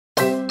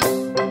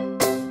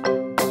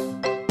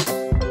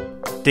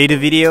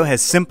Datavideo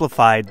has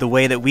simplified the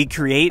way that we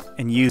create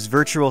and use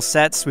virtual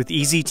sets with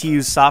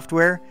easy-to-use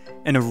software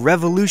and a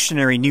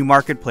revolutionary new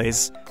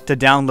marketplace to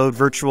download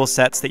virtual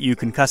sets that you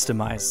can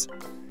customize.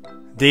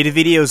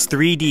 Datavideo's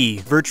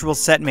 3D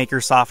Virtualset Maker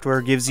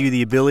software gives you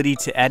the ability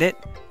to edit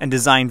and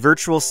design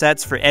virtual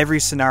sets for every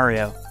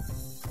scenario.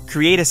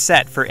 Create a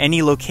set for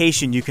any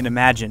location you can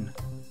imagine.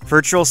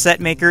 Virtualset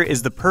Maker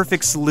is the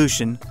perfect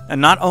solution,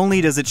 and not only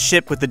does it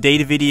ship with the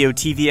Datavideo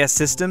TVS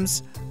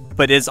systems,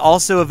 but is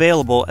also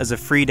available as a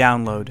free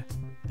download.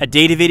 At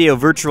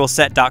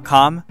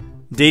DatavideoVirtualset.com,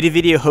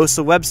 Datavideo hosts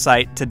a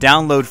website to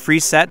download free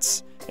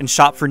sets and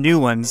shop for new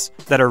ones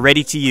that are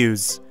ready to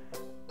use.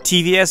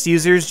 TVS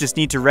users just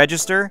need to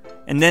register,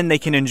 and then they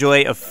can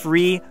enjoy a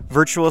free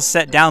virtual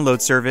set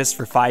download service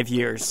for 5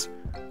 years.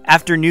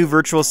 After new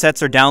virtual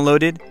sets are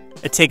downloaded,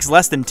 it takes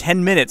less than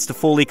 10 minutes to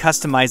fully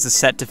customize the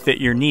set to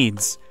fit your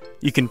needs.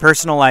 You can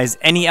personalize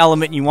any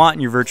element you want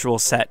in your virtual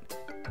set.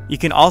 You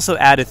can also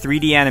add a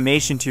 3D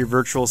animation to your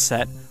virtual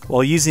set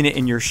while using it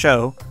in your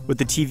show with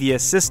the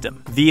TVS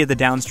system via the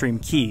downstream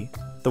key.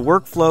 The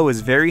workflow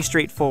is very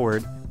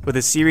straightforward, with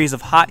a series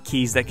of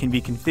hotkeys that can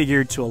be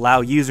configured to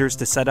allow users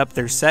to set up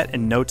their set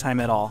in no time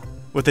at all.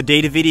 With the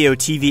Datavideo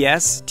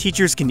TVS,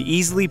 teachers can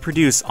easily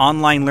produce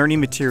online learning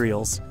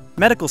materials.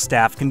 Medical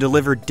staff can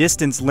deliver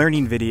distance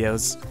learning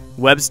videos.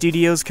 Web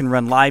studios can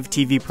run live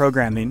TV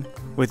programming.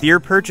 With your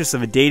purchase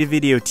of a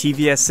Datavideo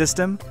TVS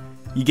system,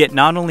 you get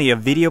not only a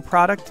video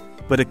product,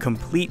 but a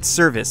complete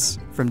service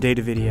from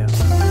Datavideo.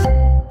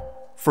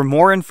 For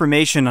more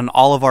information on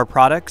all of our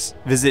products,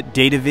 visit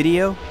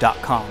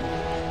datavideo.com.